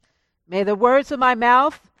May the words of my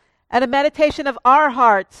mouth and the meditation of our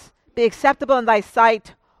hearts be acceptable in thy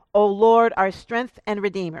sight, O Lord, our strength and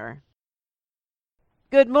Redeemer.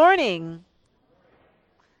 Good morning.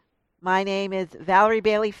 My name is Valerie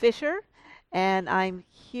Bailey-Fischer, and I'm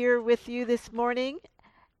here with you this morning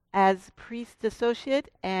as priest associate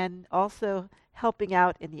and also helping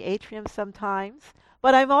out in the atrium sometimes.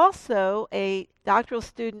 But I'm also a doctoral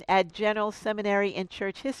student at General Seminary in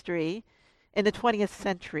Church History in the 20th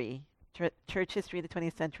century. Church history of the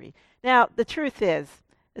 20th century. Now, the truth is,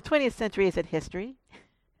 the 20th century isn't history.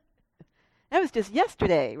 That was just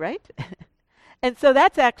yesterday, right? And so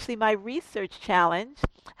that's actually my research challenge.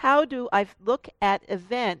 How do I look at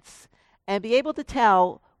events and be able to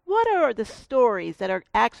tell what are the stories that are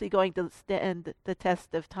actually going to stand the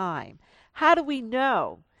test of time? How do we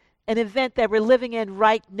know an event that we're living in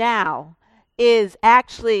right now is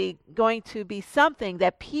actually going to be something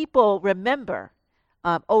that people remember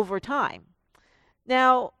over time?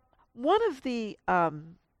 Now, one of the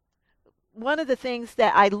things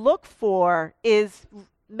that I look for is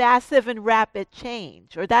massive and rapid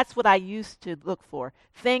change, or that's what I used to look for.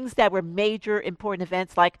 Things that were major important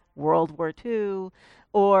events like World War II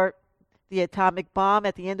or the atomic bomb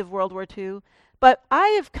at the end of World War II. But I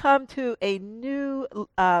have come to a new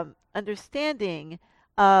understanding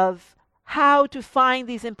of how to find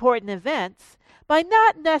these important events by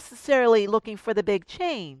not necessarily looking for the big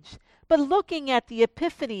change, but looking at the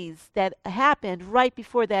epiphanies that happened right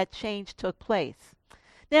before that change took place.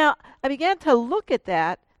 Now, I began to look at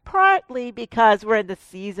that partly because we're in the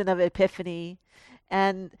season of Epiphany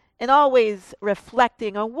and always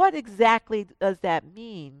reflecting on what exactly does that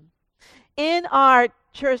mean. In our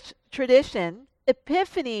church tradition,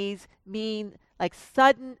 epiphanies mean like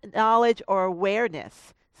sudden knowledge or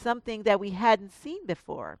awareness, something that we hadn't seen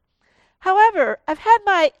before. However, I've had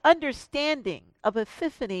my understanding of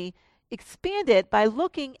Epiphany expanded by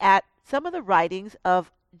looking at some of the writings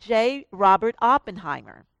of J. Robert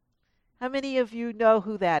Oppenheimer. How many of you know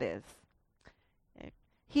who that is?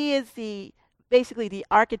 He is basically the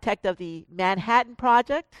architect of the Manhattan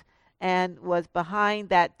Project and was behind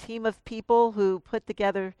that team of people who put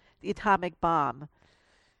together the atomic bomb.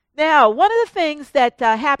 Now, one of the things that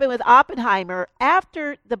happened with Oppenheimer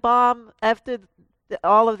after the bomb,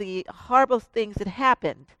 all of the horrible things that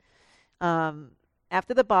happened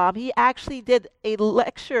after the bomb, he actually did a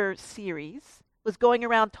lecture series, was going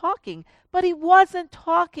around talking, but he wasn't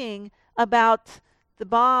talking about the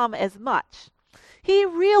bomb as much. He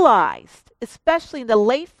realized, especially in the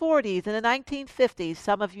late 40s and the 1950s,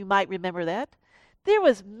 some of you might remember that, there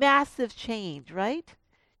was massive change, right?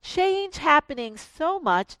 Change happening so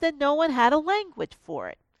much that no one had a language for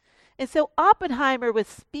it. And so Oppenheimer was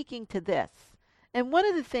speaking to this. And one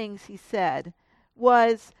of the things he said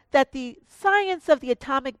was that the science of the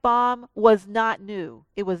atomic bomb was not new.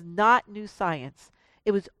 It was not new science.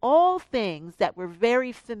 It was all things that were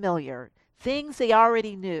very familiar, things they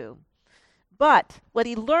already knew. But what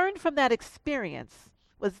he learned from that experience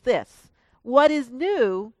was this: what is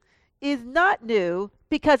new is not new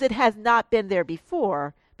because it has not been there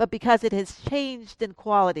before, but because it has changed in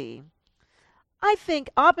quality. I think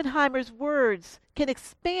Oppenheimer's words can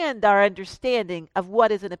expand our understanding of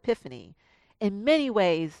what is an epiphany. In many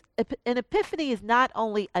ways, an epiphany is not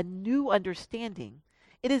only a new understanding,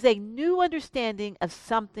 it is a new understanding of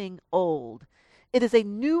something old. It is a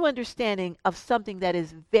new understanding of something that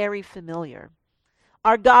is very familiar.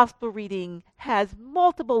 Our gospel reading has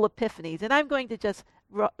multiple epiphanies, and I'm going to just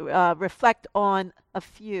reflect on a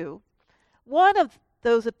few. One of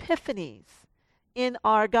those epiphanies in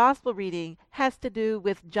our gospel reading has to do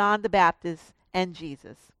with John the Baptist and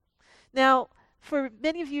Jesus. Now, for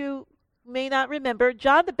many of you who may not remember,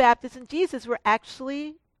 John the Baptist and Jesus were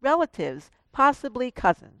actually relatives, possibly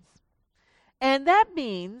cousins. And that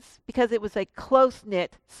means, because it was a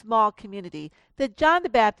close-knit, small community, that John the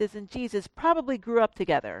Baptist and Jesus probably grew up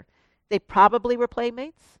together. They probably were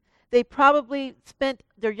playmates. They probably spent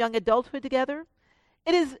their young adulthood together.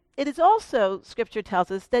 It is also, Scripture tells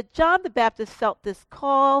us, that John the Baptist felt this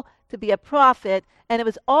call to be a prophet, and it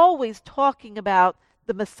was always talking about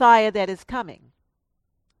the Messiah that is coming.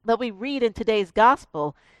 But we read in today's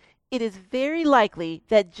gospel, it is very likely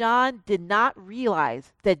that John did not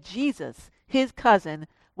realize that Jesus, his cousin,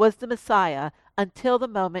 was the Messiah until the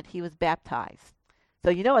moment he was baptized. So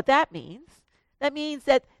you know what that means? That means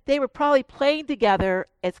that they were probably playing together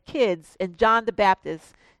as kids, and John the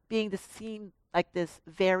Baptist, being seen like this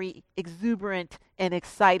very exuberant and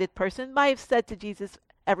excited person, might have said to Jesus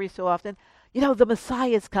every so often, you know, the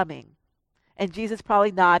Messiah is coming. And Jesus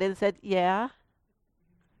probably nodded and said, yeah.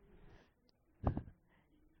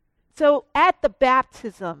 So at the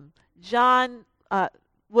baptism, John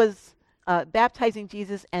was baptizing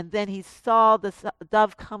Jesus, and then he saw the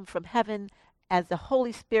dove come from heaven as the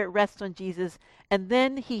Holy Spirit rests on Jesus, and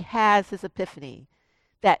then he has his epiphany.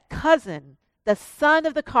 That cousin, the son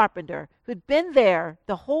of the carpenter, who'd been there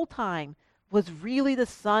the whole time, was really the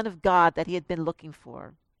Son of God that he had been looking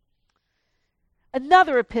for.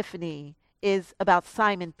 Another epiphany is about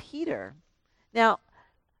Simon Peter. Now,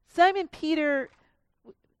 Simon Peter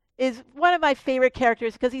is one of my favorite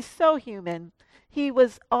characters because he's so human. He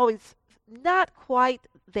was always not quite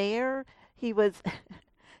there. He was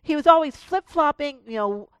he was always flip-flopping.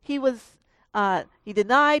 He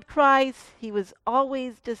denied Christ. He was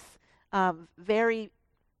always just very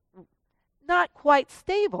not quite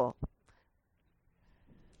stable.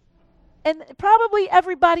 And probably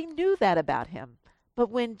everybody knew that about him. But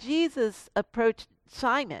when Jesus approached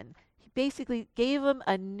Simon, he basically gave him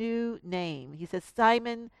a new name. He says,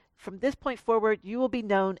 Simon, from this point forward, you will be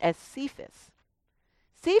known as Cephas.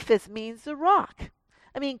 Cephas means the rock.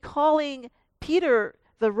 I mean, calling Peter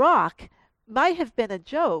the rock might have been a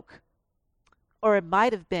joke, or it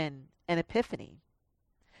might have been an epiphany.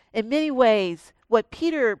 In many ways, what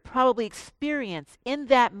Peter probably experienced in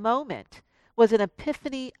that moment was an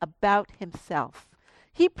epiphany about himself.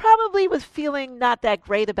 He probably was feeling not that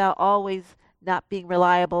great about always not being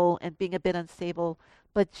reliable and being a bit unstable,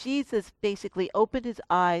 but Jesus basically opened his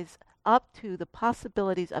eyes up to the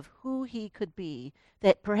possibilities of who he could be,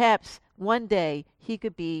 that perhaps one day he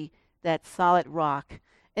could be that solid rock.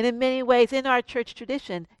 And in many ways, in our church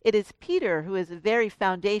tradition, it is Peter who is a very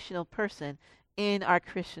foundational person in our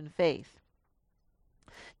Christian faith.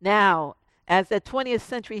 Now, as a 20th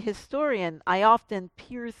century historian, I often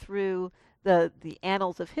peer through the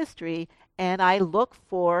annals of history, and I look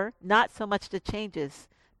for not so much the changes,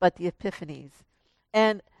 but the epiphanies.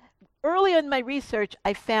 And early in my research,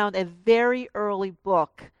 I found a very early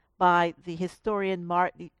book by the historian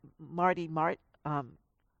Marty Martin,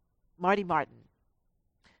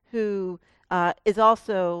 who is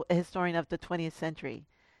also a historian of the 20th century.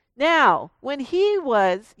 Now, when he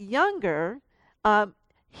was younger,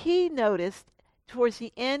 he noticed towards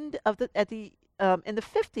the end of in the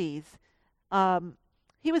 50s,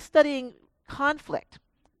 he was studying conflict,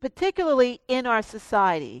 particularly in our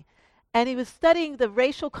society. And he was studying the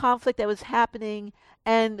racial conflict that was happening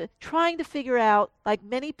and trying to figure out, like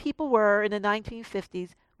many people were in the 1950s,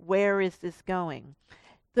 where is this going?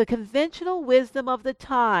 The conventional wisdom of the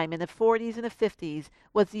time in the 40s and the 50s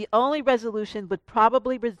was the only resolution would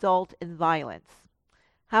probably result in violence.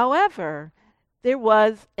 However, there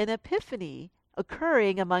was an epiphany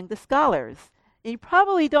occurring among the scholars. And you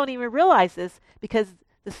probably don't even realize this because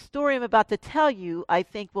the story I'm about to tell you, I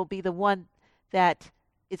think, will be the one that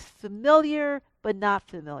is familiar but not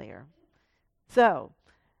familiar. So,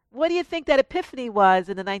 what do you think that epiphany was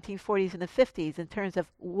in the 1940s and the 50s in terms of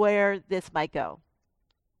where this might go?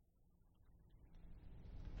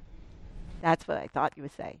 That's what I thought you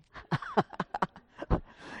would say.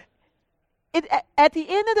 At the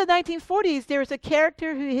end of the 1940s, there was a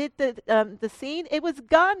character who hit the scene. It was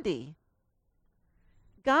Gandhi.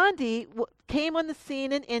 Gandhi came on the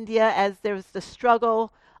scene in India as there was the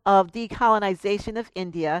struggle of decolonization of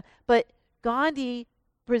India, but Gandhi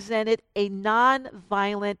presented a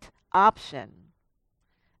nonviolent option.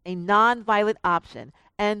 A nonviolent option.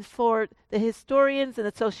 And for the historians and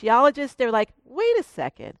the sociologists, they're like, wait a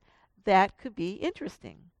second, that could be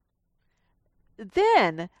interesting.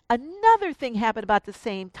 Then another thing happened about the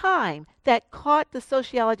same time that caught the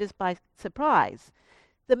sociologists by surprise.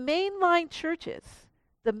 The mainline churches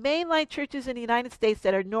in the United States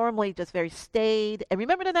that are normally just very staid, and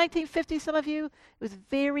remember the 1950s, some of you? It was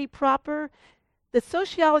very proper. The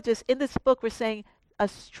sociologists in this book were saying a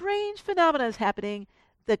strange phenomenon is happening.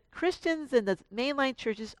 The Christians in the mainline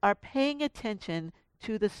churches are paying attention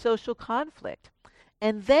to the social conflict.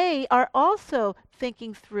 And they are also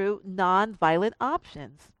thinking through nonviolent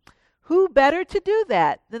options. Who better to do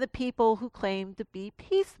that than the people who claim to be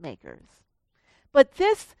peacemakers? But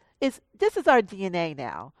this is our DNA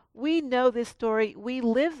now. We know this story. We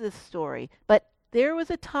live this story. But there was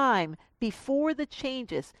a time before the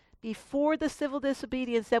changes, before the civil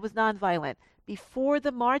disobedience that was nonviolent, before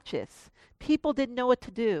the marches. People didn't know what to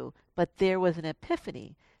do. But there was an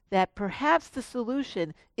epiphany that perhaps the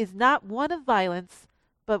solution is not one of violence,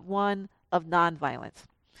 but one of nonviolence.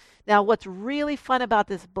 Now, what's really fun about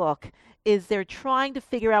this book is they're trying to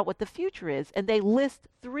figure out what the future is, and they list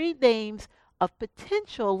 3 names of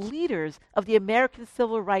potential leaders of the American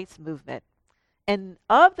Civil Rights Movement. And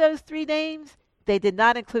of those 3 names, they did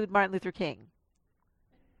not include Martin Luther King.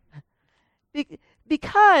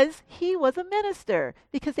 Because he was a minister,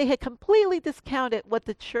 because they had completely discounted what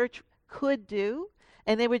the church could do,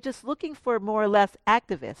 and they were just looking for more or less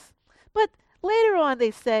activists. But later on,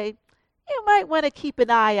 they say, you might want to keep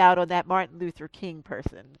an eye out on that Martin Luther King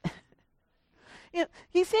person.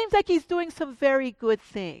 He seems like he's doing some very good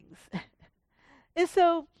things. And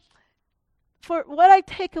so, for what I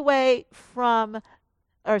take away from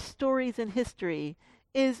our stories in history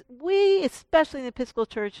is we, especially in the Episcopal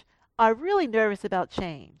Church, are really nervous about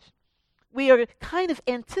change. We are kind of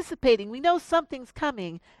anticipating. We know something's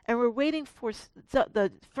coming, and we're waiting for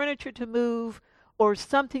the furniture to move or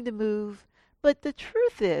something to move. But the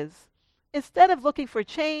truth is, instead of looking for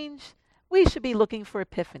change, we should be looking for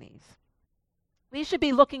epiphanies. We should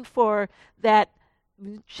be looking for that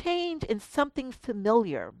change in something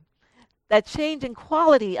familiar, that change in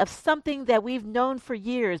quality of something that we've known for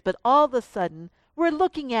years, but all of a sudden, we're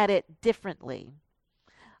looking at it differently.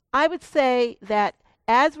 I would say that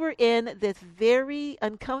as we're in this very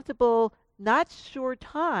uncomfortable, not sure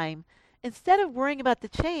time, instead of worrying about the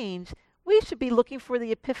change, we should be looking for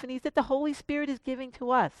the epiphanies that the Holy Spirit is giving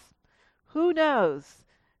to us. Who knows?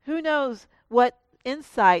 Who knows what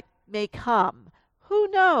insight may come? Who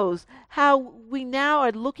knows how we now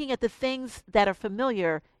are looking at the things that are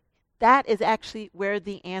familiar? That is actually where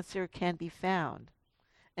the answer can be found.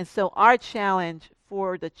 And so our challenge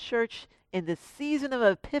for the church in the season of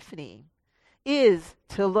Epiphany is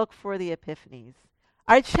to look for the epiphanies.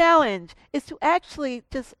 Our challenge is to actually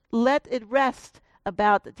just let it rest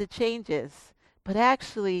about the changes, but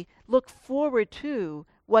actually look forward to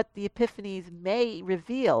what the epiphanies may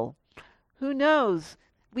reveal. Who knows?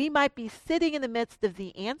 We might be sitting in the midst of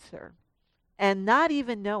the answer and not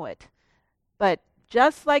even know it. But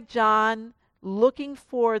just like John looking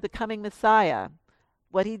for the coming Messiah,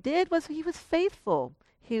 what he did was he was faithful.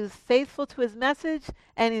 He was faithful to his message,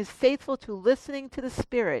 and he was faithful to listening to the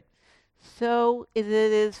Spirit. So it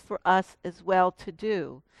is for us as well to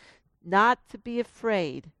do. Not to be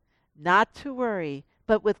afraid, not to worry,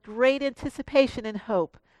 but with great anticipation and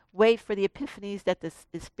hope, wait for the epiphanies that the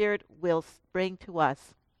Spirit will bring to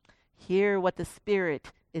us. Hear what the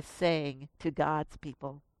Spirit is saying to God's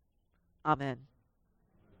people. Amen.